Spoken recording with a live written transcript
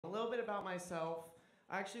little bit about myself.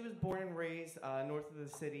 I actually was born and raised north of the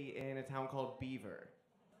city in a town called Beaver.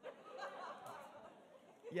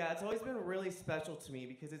 Yeah, it's always been really special to me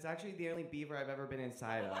because it's actually the only beaver I've ever been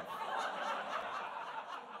inside of.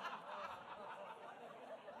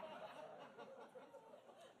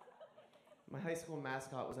 My high school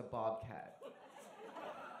mascot was a bobcat.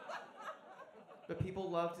 But people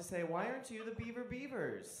love to say, why aren't you the Beaver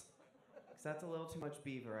Beavers? Because that's a little too much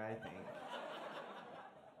beaver, I think.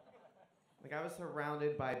 Like, I was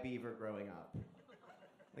surrounded by beaver growing up.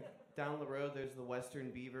 Like, down the road, there's the Western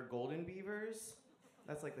Beaver Golden Beavers.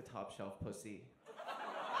 That's like the top shelf pussy.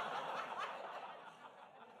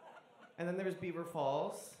 And then there's Beaver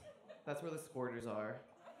Falls. That's where the squirters are.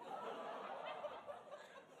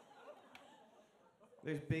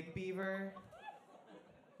 There's Big Beaver.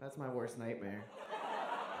 That's my worst nightmare.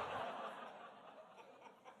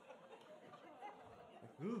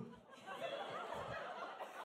 Ooh.